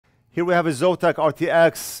Here we have a Zotac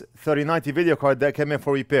RTX 3090 video card that came in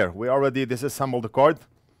for repair. We already disassembled the card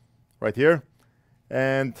right here.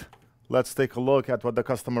 And let's take a look at what the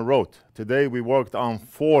customer wrote. Today we worked on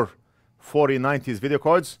 4 4090s video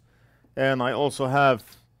cards. And I also have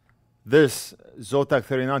this Zotac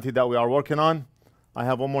 3090 that we are working on. I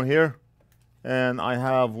have one more here. And I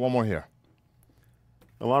have one more here.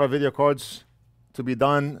 A lot of video cards to be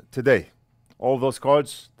done today. All those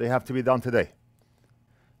cards, they have to be done today.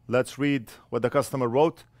 Let's read what the customer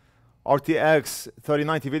wrote. RTX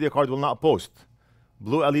 3090 video card will not post.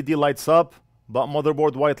 Blue LED lights up, but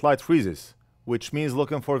motherboard white light freezes, which means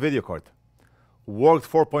looking for a video card.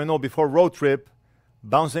 Worked 4.0 before road trip.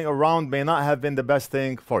 Bouncing around may not have been the best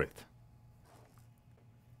thing for it.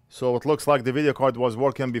 So it looks like the video card was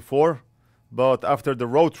working before, but after the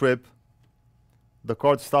road trip, the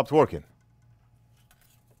card stopped working.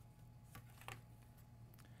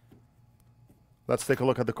 Let's take a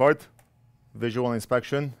look at the card. Visual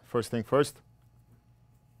inspection, first thing first.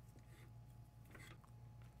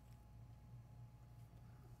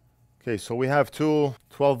 Okay, so we have two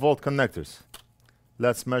 12-volt connectors.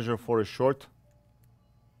 Let's measure for a short.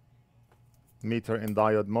 Meter in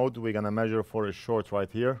diode mode. We're gonna measure for a short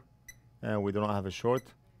right here. And we do not have a short.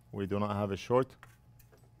 We do not have a short.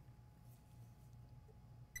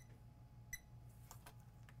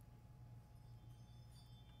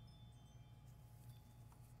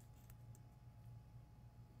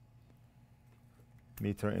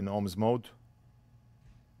 Meter in ohms mode.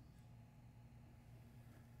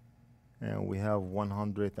 And we have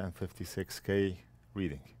 156K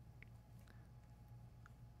reading.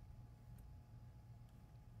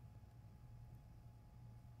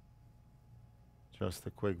 Just a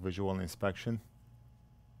quick visual inspection.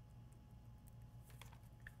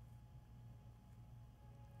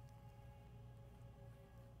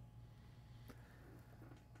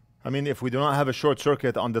 I mean, if we do not have a short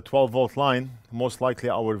circuit on the 12-volt line, most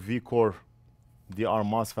likely our V-Core DR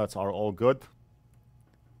MOSFETs are all good.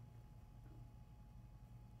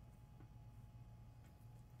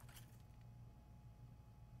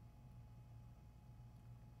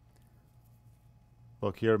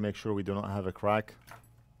 Look here, make sure we do not have a crack.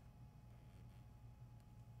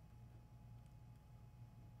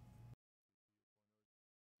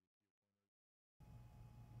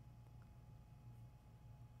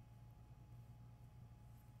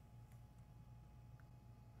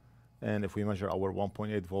 And if we measure our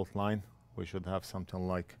 1.8 volt line, we should have something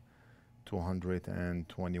like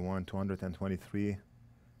 221, 223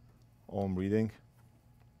 ohm reading.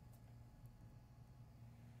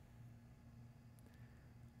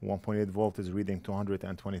 1.8 volt is reading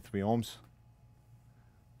 223 ohms.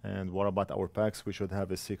 And what about our packs? We should have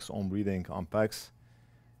a 6 ohm reading on packs.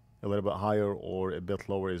 A little bit higher or a bit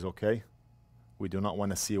lower is okay. We do not want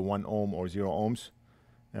to see 1 ohm or 0 ohms.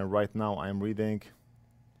 And right now I'm reading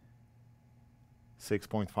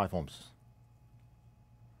 6.5 ohms.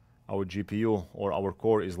 Our GPU or our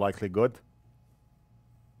core is likely good.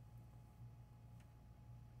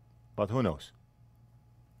 But who knows?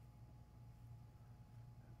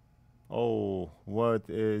 Oh, what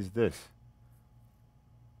is this?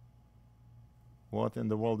 What in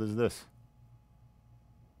the world is this?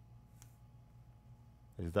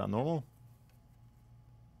 Is that normal?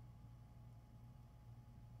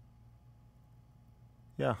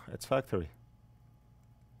 Yeah, it's factory.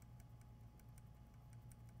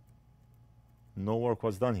 No work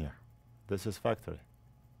was done here. This is factory.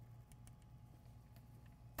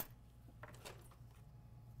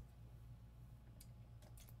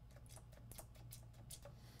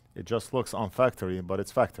 It just looks on factory, but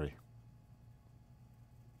it's factory.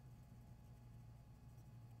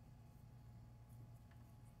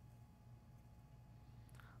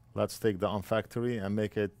 Let's take the on factory and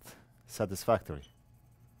make it satisfactory.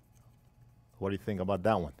 What do you think about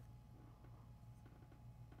that one?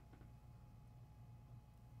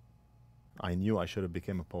 I knew I should have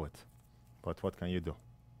become a poet, but what can you do?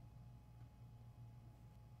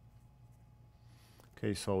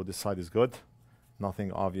 Okay, so this side is good.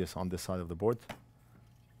 Nothing obvious on this side of the board.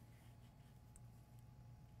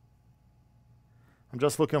 I'm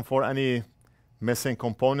just looking for any missing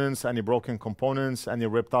components, any broken components, any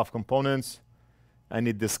ripped off components,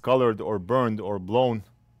 any discolored or burned or blown.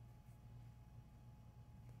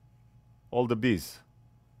 All the B's.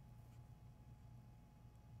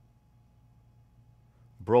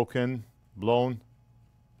 Broken, blown.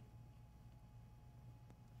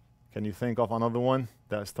 Can you think of another one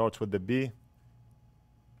that starts with the B?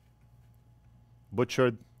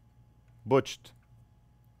 Butchered, butched.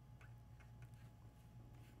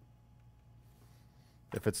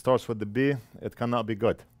 If it starts with the B, it cannot be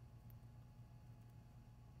good.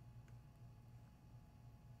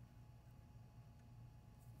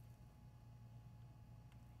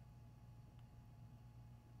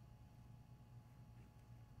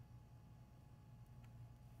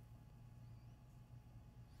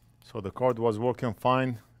 So the card was working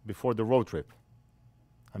fine before the road trip.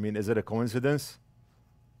 I mean, is it a coincidence?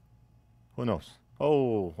 Who knows?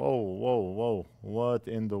 Oh, whoa, whoa, whoa. What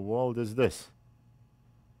in the world is this?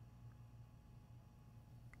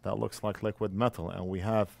 That looks like liquid metal, and we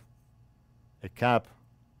have a cap.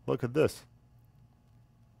 Look at this. Is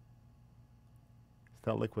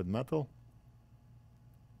that liquid metal?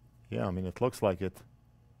 Yeah, I mean, it looks like it,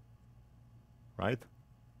 right?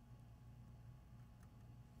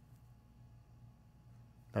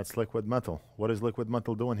 That's liquid metal. What is liquid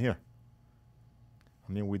metal doing here?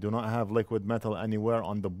 I mean, we do not have liquid metal anywhere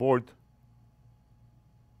on the board.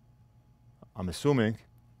 I'm assuming.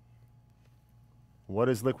 What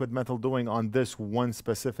is liquid metal doing on this one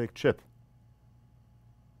specific chip?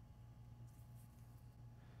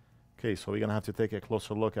 Okay, so we're gonna have to take a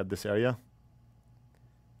closer look at this area.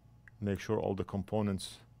 Make sure all the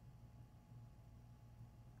components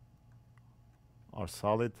are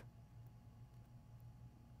solid.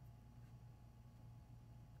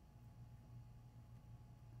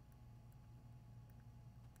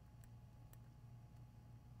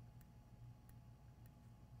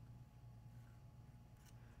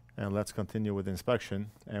 And let's continue with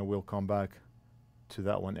inspection, and we'll come back to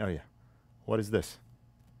that one area. What is this?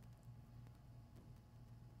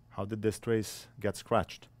 How did this trace get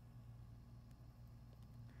scratched?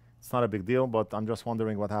 It's not a big deal, but I'm just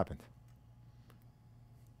wondering what happened.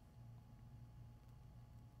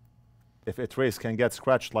 If a trace can get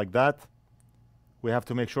scratched like that, we have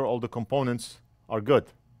to make sure all the components are good.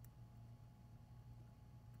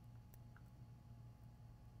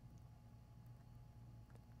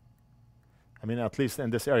 I mean, at least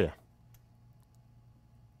in this area.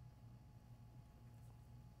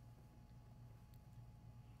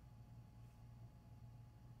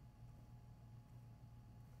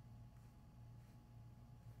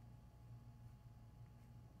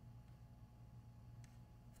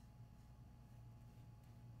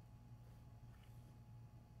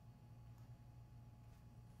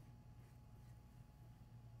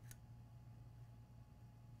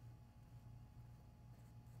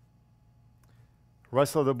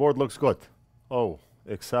 Rest of the board looks good. Oh,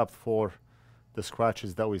 except for the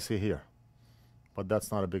scratches that we see here. But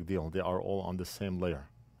that's not a big deal. They are all on the same layer.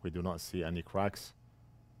 We do not see any cracks.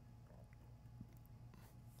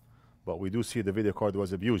 But we do see the video card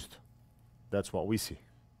was abused. That's what we see.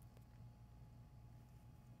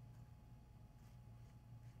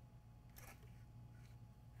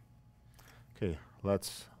 Okay,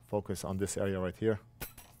 let's focus on this area right here.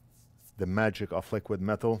 The magic of liquid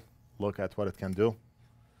metal. Look at what it can do.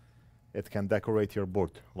 It can decorate your board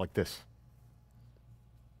like this.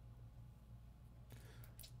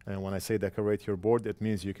 And when I say decorate your board, it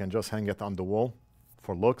means you can just hang it on the wall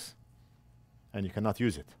for looks, and you cannot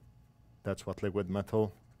use it. That's what liquid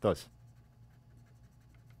metal does.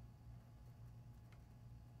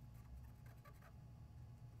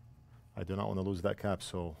 I do not want to lose that cap,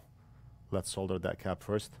 so let's solder that cap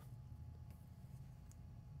first.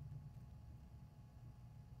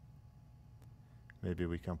 Maybe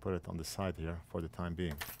we can put it on the side here for the time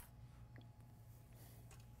being.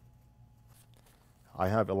 I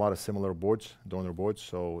have a lot of similar boards, donor boards,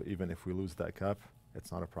 so even if we lose that cap,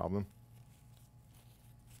 it's not a problem.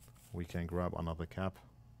 We can grab another cap.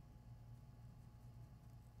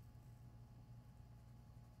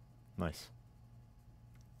 Nice.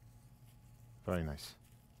 Very nice.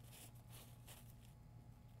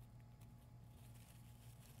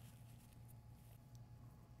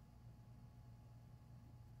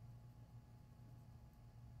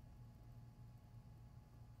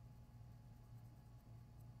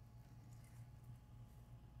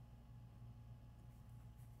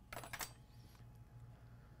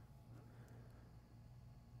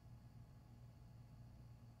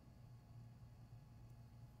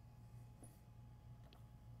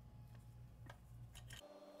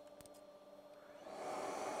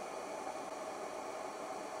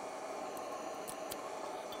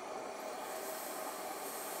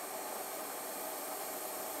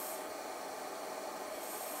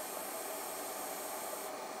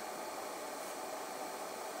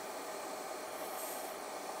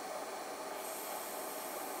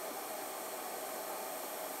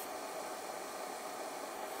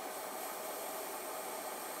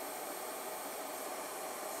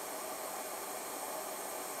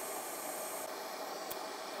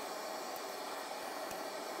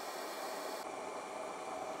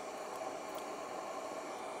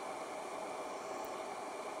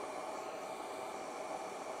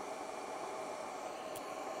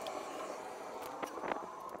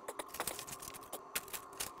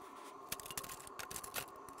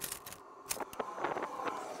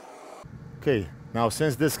 Okay, now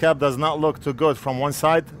since this cap does not look too good from one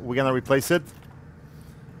side, we're gonna replace it.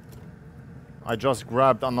 I just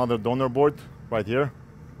grabbed another donor board right here.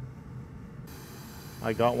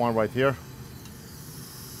 I got one right here.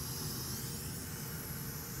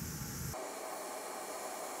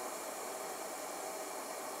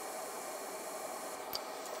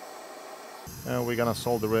 And we're gonna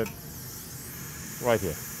solder it right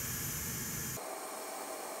here.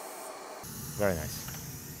 Very nice.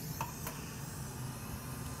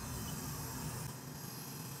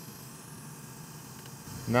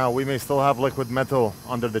 Now we may still have liquid metal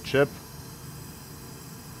under the chip.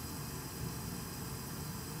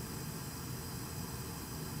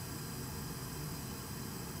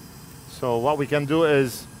 So what we can do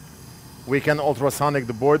is we can ultrasonic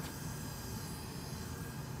the board.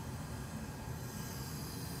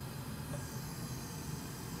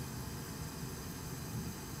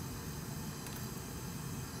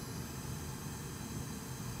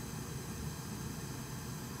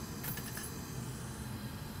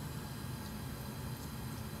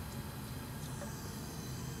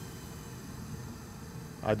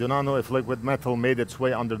 I do not know if liquid metal made its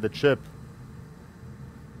way under the chip.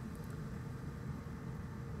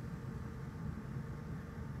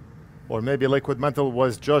 Or maybe liquid metal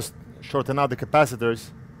was just shorting out the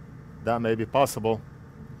capacitors. That may be possible,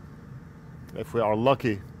 if we are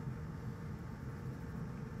lucky.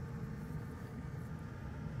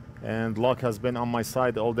 And luck has been on my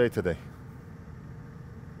side all day today.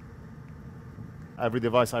 Every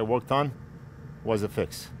device I worked on was a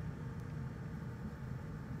fix.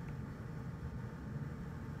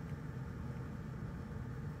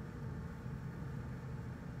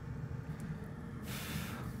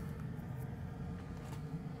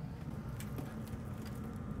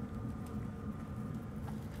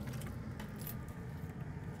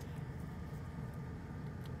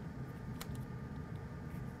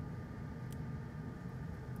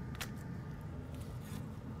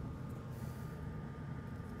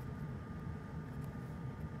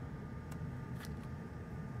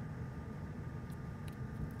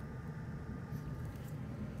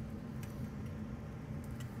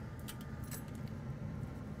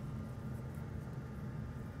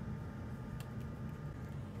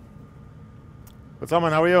 What's up,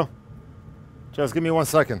 man? How are you? Just give me 1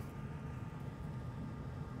 second.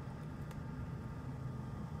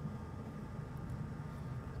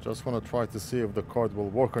 Just want to try to see if the card will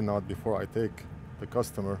work or not before I take the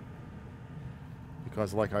customer.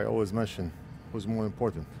 Because like I always mention, who's more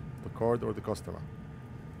important, the card or the customer?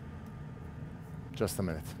 Just a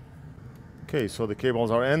minute. Okay, so the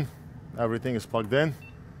cables are in. Everything is plugged in.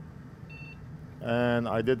 And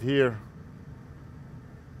I did hear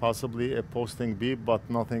possibly a posting beep, but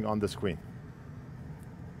nothing on the screen.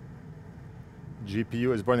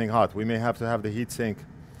 GPU is burning hot. We may have to have the heatsink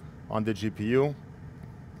on the GPU.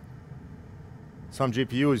 Some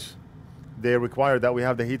GPUs, they require that we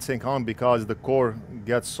have the heatsink on because the core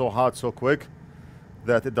gets so hot so quick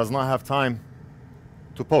that it does not have time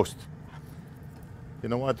to post. You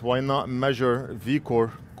know what? Why not measure vCore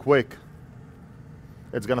quick?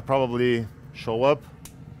 It's gonna probably show up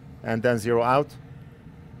and then zero out.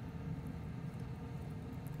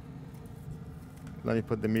 Let me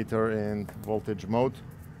put the meter in voltage mode.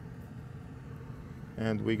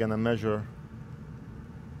 And we're gonna measure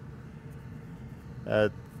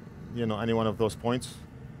at, you know, any one of those points.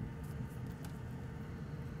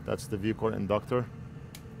 That's the vCore inductor.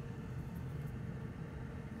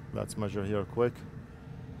 Let's measure here quick.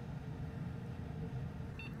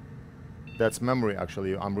 That's memory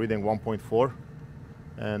actually. I'm reading 1.4.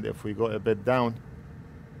 And if we go a bit down,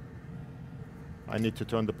 I need to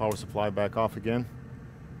turn the power supply back off again.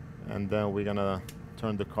 And then we're gonna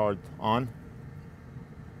turn the card on.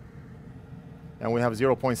 And we have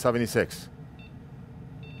 0.76.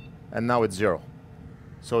 And now it's 0.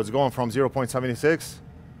 So it's going from 0.76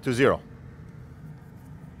 to 0.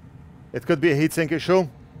 It could be a heatsink issue,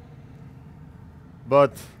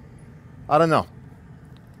 but I don't know.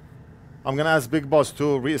 I'm gonna ask Big Boss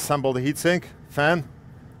to reassemble the heatsink fan,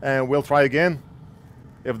 and we'll try again.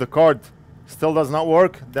 If the card still does not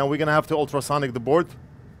work, then we're gonna have to ultrasonic the board.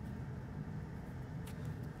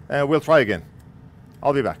 And we'll try again.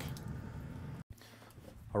 I'll be back.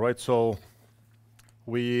 All right, so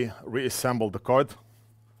we reassembled the card.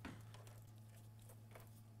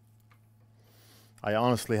 I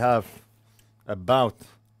honestly have about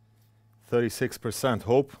 36%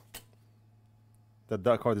 hope that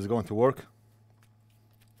that card is going to work.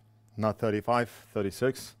 Not 35,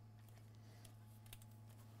 36.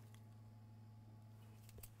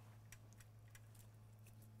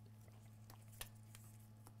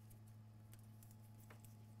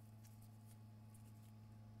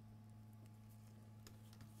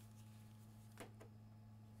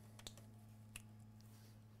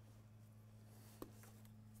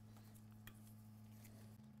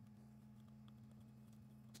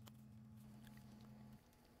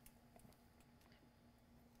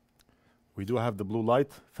 We do have the blue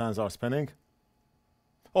light. Fans are spinning.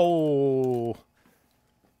 Oh,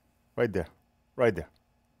 right there, right there.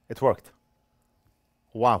 It worked.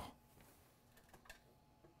 Wow.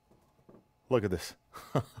 Look at this.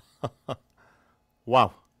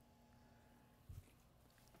 Wow.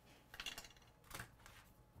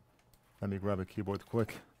 Let me grab a keyboard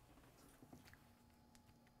quick.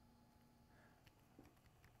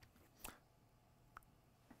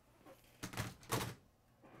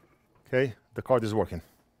 Okay, the card is working.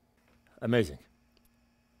 Amazing.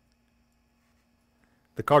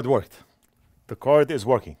 The card worked. The card is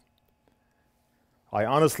working. I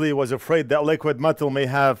honestly was afraid that liquid metal may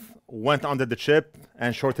have went under the chip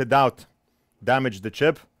and shorted out, damaged the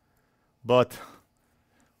chip, but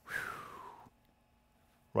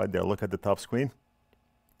right there, look at the top screen.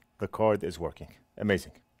 The card is working.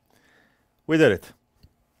 Amazing. We did it.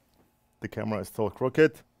 The camera is still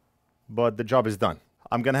crooked, but the job is done.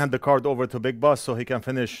 I'm gonna hand the card over to Big Boss so he can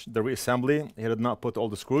finish the reassembly. He did not put all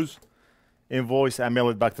the screws, invoice, and mail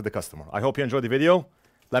it back to the customer. I hope you enjoyed the video.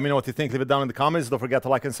 Let me know what you think. Leave it down in the comments. Don't forget to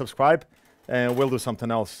like and subscribe, and we'll do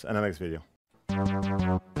something else in the next video.